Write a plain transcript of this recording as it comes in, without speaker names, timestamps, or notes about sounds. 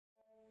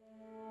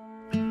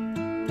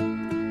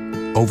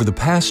Over the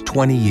past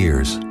 20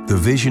 years, the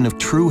vision of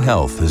True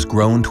Health has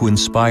grown to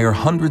inspire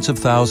hundreds of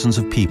thousands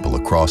of people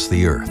across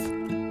the earth.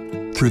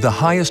 Through the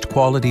highest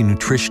quality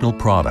nutritional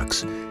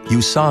products,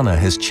 USANA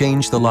has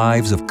changed the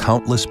lives of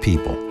countless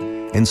people,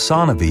 and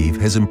SanaVive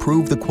has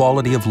improved the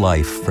quality of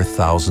life for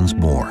thousands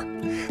more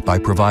by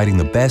providing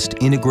the best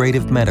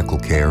integrative medical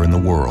care in the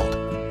world.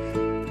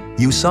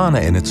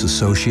 USANA and its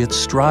associates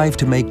strive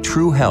to make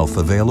true health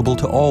available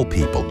to all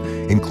people,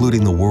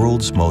 including the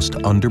world's most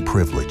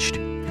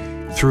underprivileged.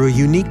 Through a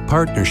unique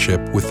partnership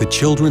with the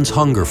Children's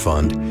Hunger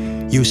Fund,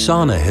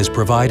 USANA has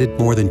provided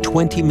more than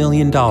 $20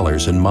 million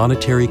in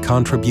monetary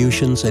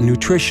contributions and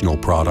nutritional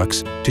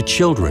products to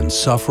children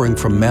suffering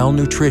from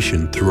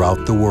malnutrition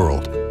throughout the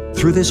world.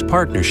 Through this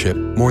partnership,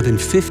 more than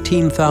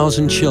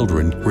 15,000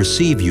 children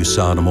receive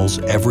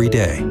USANimals every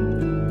day.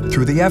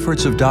 Through the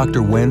efforts of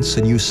Dr. Wentz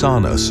and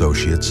USANA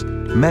associates,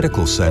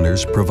 medical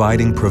centers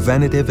providing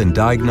preventative and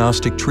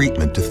diagnostic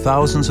treatment to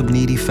thousands of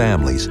needy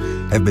families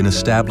have been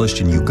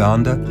established in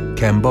Uganda,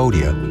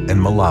 Cambodia, and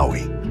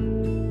Malawi.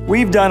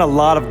 We've done a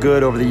lot of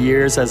good over the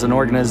years as an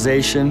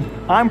organization.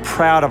 I'm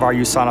proud of our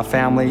USANA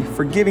family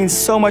for giving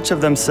so much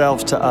of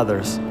themselves to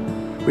others.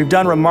 We've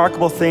done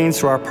remarkable things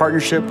through our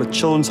partnership with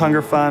Children's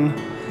Hunger Fund,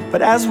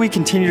 but as we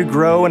continue to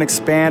grow and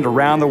expand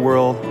around the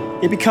world,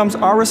 it becomes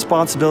our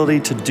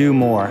responsibility to do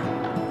more.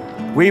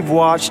 We've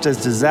watched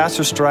as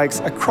disaster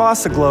strikes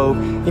across the globe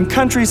in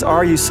countries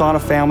our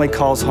USANA family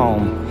calls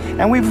home,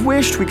 and we've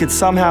wished we could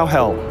somehow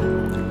help.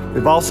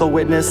 We've also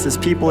witnessed as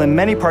people in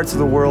many parts of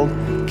the world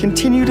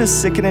continue to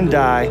sicken and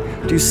die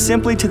due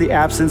simply to the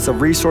absence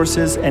of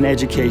resources and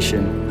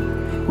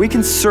education. We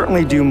can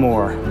certainly do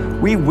more.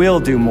 We will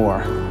do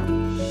more.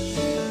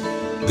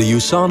 The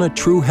USANA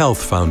True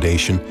Health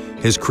Foundation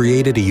has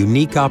created a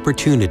unique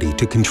opportunity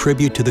to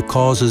contribute to the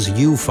causes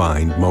you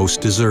find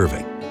most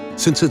deserving.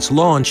 Since its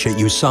launch at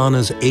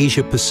USANA's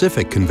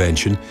Asia-Pacific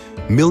Convention,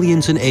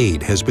 millions in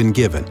aid has been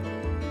given.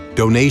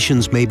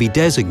 Donations may be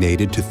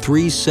designated to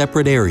 3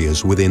 separate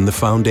areas within the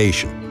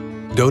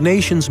foundation.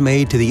 Donations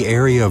made to the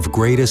area of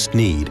greatest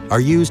need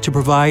are used to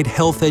provide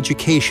health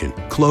education,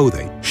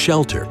 clothing,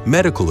 shelter,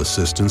 medical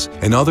assistance,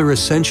 and other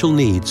essential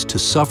needs to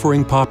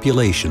suffering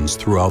populations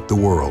throughout the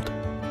world.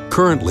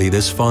 Currently,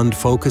 this fund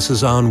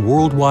focuses on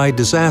worldwide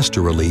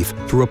disaster relief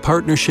through a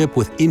partnership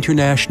with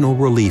international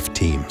relief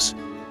teams.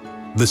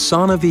 The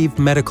SanaVive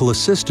Medical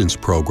Assistance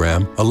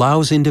Program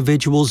allows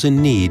individuals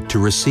in need to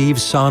receive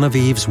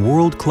SanaVive's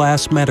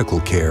world-class medical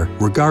care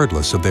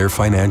regardless of their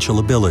financial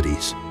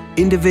abilities.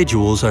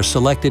 Individuals are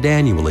selected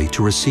annually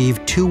to receive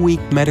 2-week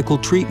medical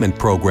treatment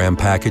program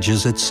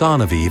packages at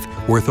SanaVive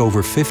worth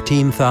over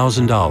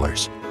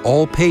 $15,000,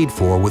 all paid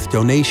for with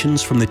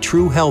donations from the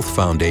True Health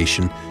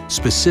Foundation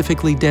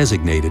specifically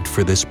designated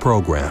for this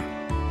program.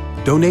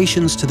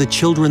 Donations to the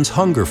Children's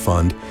Hunger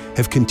Fund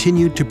have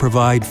continued to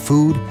provide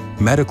food,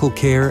 medical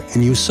care,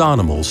 and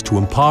USANimals to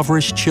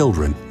impoverished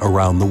children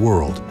around the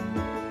world.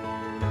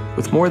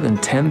 With more than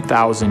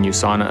 10,000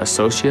 USANA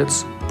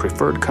associates,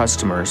 preferred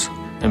customers,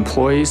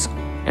 employees,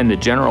 and the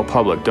general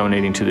public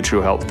donating to the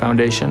True Health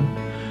Foundation,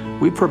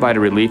 we provide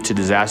relief to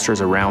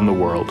disasters around the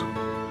world.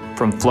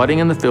 From flooding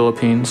in the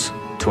Philippines,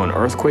 to an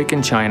earthquake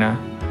in China,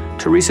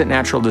 to recent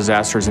natural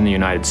disasters in the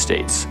United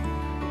States.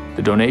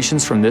 The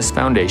donations from this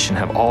foundation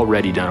have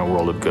already done a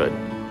world of good,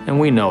 and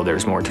we know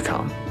there's more to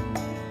come.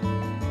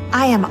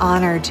 I am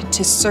honored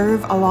to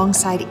serve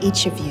alongside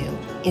each of you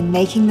in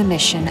making the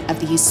mission of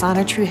the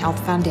USANA True Health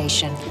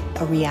Foundation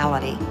a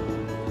reality.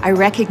 I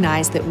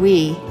recognize that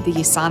we, the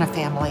USANA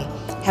family,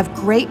 have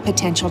great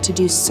potential to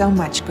do so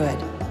much good.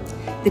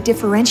 The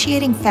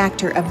differentiating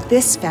factor of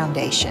this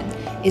foundation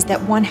is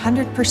that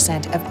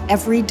 100% of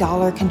every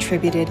dollar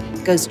contributed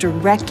goes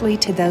directly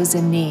to those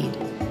in need.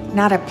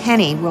 Not a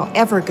penny will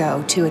ever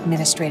go to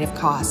administrative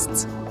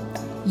costs.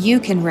 You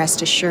can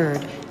rest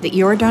assured that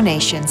your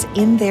donations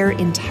in their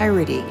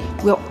entirety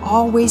will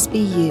always be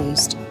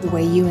used the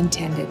way you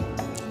intended.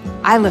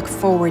 I look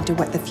forward to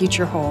what the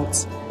future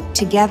holds.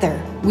 Together,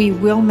 we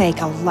will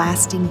make a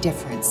lasting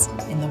difference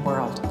in the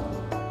world.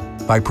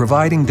 By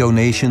providing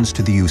donations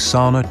to the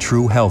USANA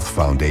True Health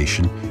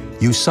Foundation,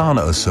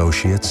 USANA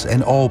associates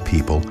and all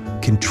people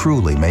can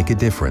truly make a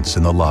difference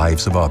in the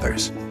lives of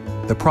others.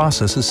 The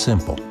process is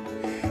simple.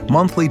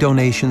 Monthly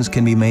donations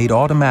can be made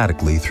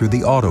automatically through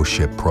the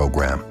AutoShip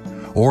program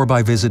or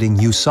by visiting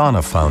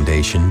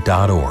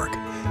USANAfoundation.org.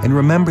 And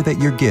remember that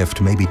your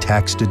gift may be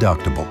tax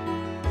deductible.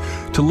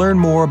 To learn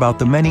more about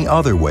the many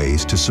other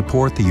ways to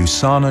support the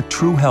USANA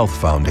True Health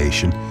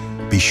Foundation,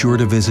 be sure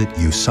to visit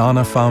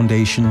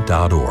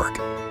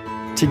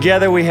USANAfoundation.org.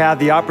 Together we have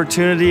the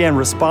opportunity and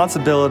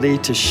responsibility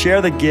to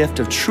share the gift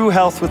of true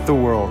health with the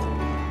world.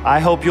 I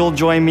hope you'll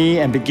join me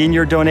and begin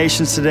your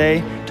donations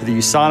today to the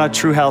USANA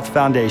True Health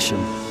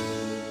Foundation.